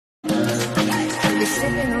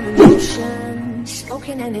Sipping on emotion,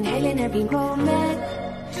 smoking and inhaling every moment.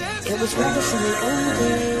 It was reckless in the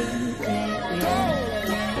ending.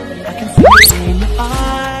 I can feel it in your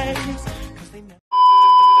eyes.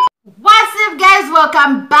 What's up, guys?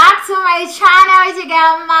 Welcome back to my channel. It's your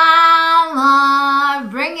girl Mama,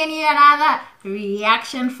 bringing you another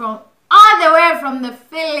reaction from all the way from the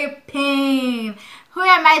Philippines. Who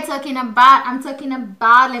am I talking about? I'm talking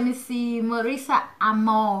about, let me see, Morissette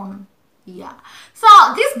Amon. Yeah, so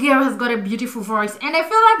this girl has got a beautiful voice, and I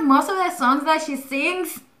feel like most of the songs that she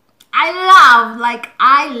sings I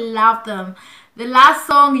love them. The last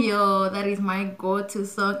song, yo, that is my go-to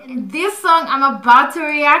song, and this song I'm about to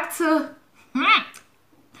react to,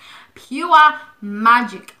 pure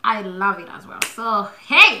magic. I love it as well. So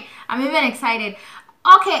hey, I'm even excited.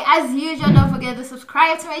 Okay, as usual, don't forget to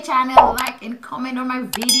subscribe to my channel, like and comment on my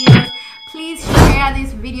videos. Please share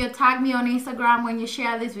this video, tag me on Instagram when you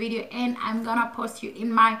share this video, and I'm gonna post you in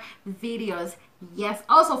my videos. Yes,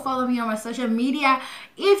 also follow me on my social media.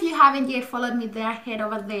 If you haven't yet followed me there, head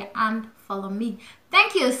over there and follow me.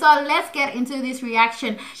 Thank you. So let's get into this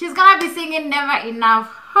reaction. She's gonna be singing Never Enough.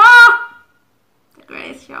 Oh, the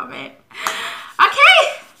greatest show, man.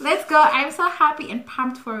 Okay, let's go. I'm so happy and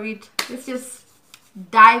pumped for it. Let's just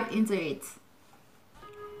dive into it.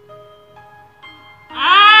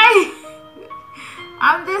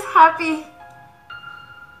 I'm this happy.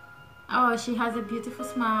 Oh, she has a beautiful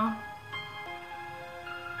smile.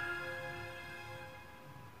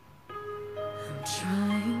 I'm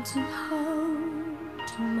trying to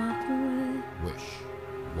hold my breath. Wish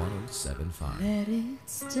 1075. Let it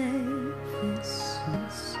stay this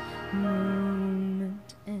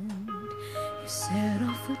moment, and you set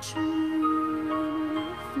off a dream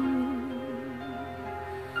with me,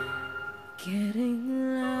 getting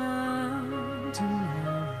louder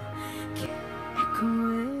now,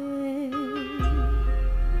 echoing.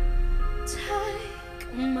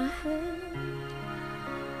 Take my hand,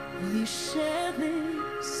 will you share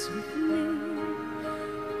this with me?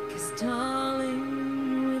 'Cause darling,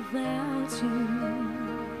 without you,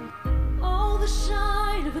 all the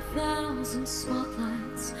shine of 1,000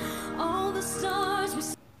 spotlights, all the stars we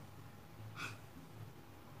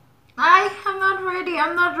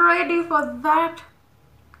I'm not ready for that.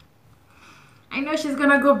 I know she's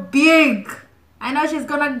gonna go big. I know she's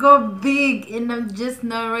gonna go big, and I'm just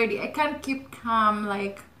not ready. I can't keep calm.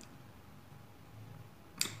 Like,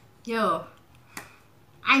 yo,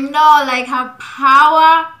 I know, like, her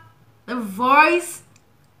power, the voice,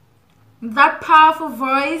 that powerful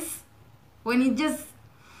voice, when it just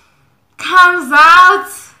comes out,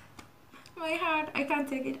 my heart, I can't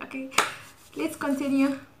take it. Okay, let's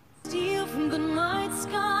continue. steal from the night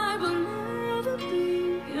sky will never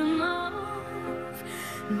be enough,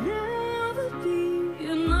 never be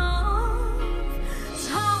enough.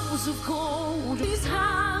 Towers of gold, these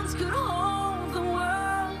hands could hold the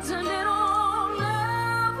world, and it'll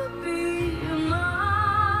never be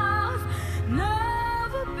enough,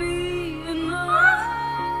 never be enough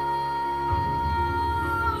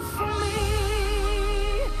for me.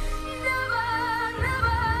 Never, never.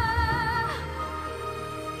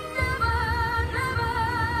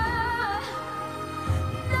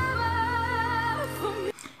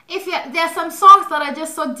 There are some songs that are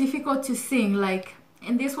just so difficult to sing, like,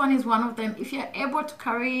 and this one is one of them. If you're able to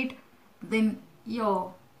carry it, then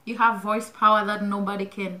you have voice power that nobody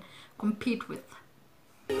can compete with.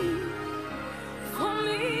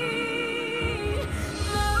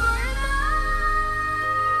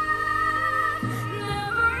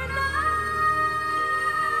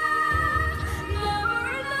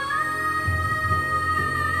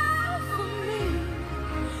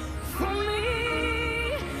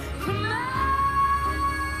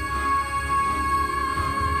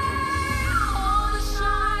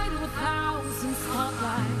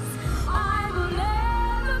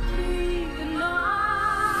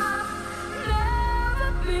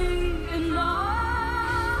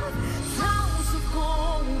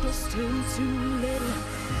 Too little,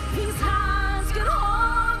 these hands can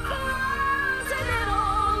hold the world, and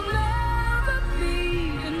it'll never be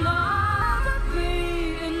enough, never be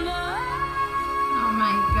enough. Oh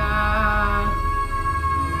my God.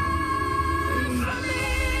 For me,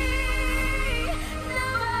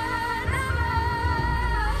 never, never,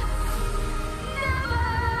 never,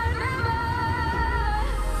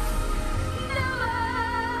 never,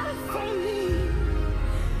 for me,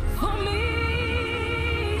 for me.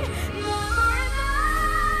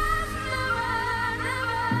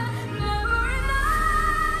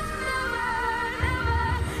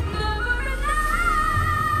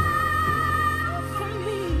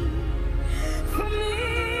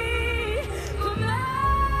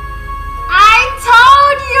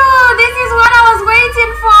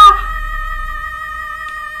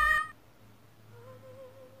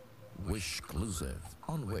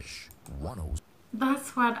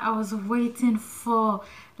 that's what I was waiting for.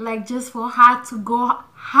 Like, just for her to go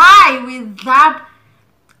high with that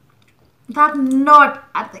note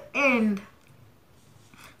at the end.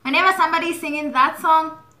 Whenever somebody's singing that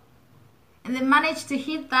song and they manage to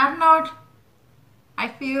hit that note, I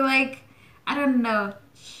feel like, I don't know,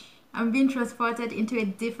 I'm being transported into a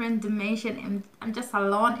different dimension, and I'm just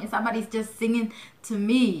alone and somebody's just singing to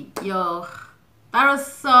me. Yo, that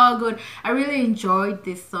was so good. I really enjoyed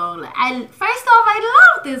this song. Like, first off,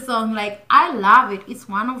 I love this song. Like, I love it. It's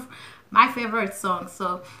one of my favorite songs.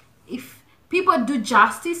 So if people do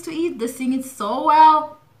justice to it, they sing it so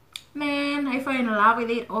well, man, I fall in love with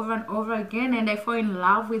it over and over again, and I fall in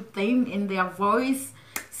love with them in their voice.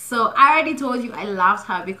 So I already told you I loved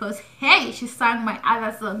her because, hey, she sang my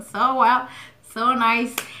other song so well, so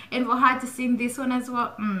nice. And for her to sing this one as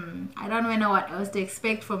well, I don't even know what else to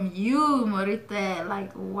expect from you, Morissette.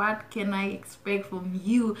 Like, what can I expect from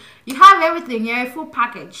you? You have everything. You're a full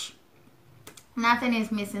package. Nothing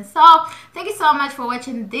is missing. So thank you so much for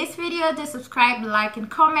watching this video. Do subscribe, like, and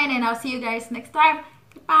comment, and I'll see you guys next time.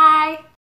 Goodbye.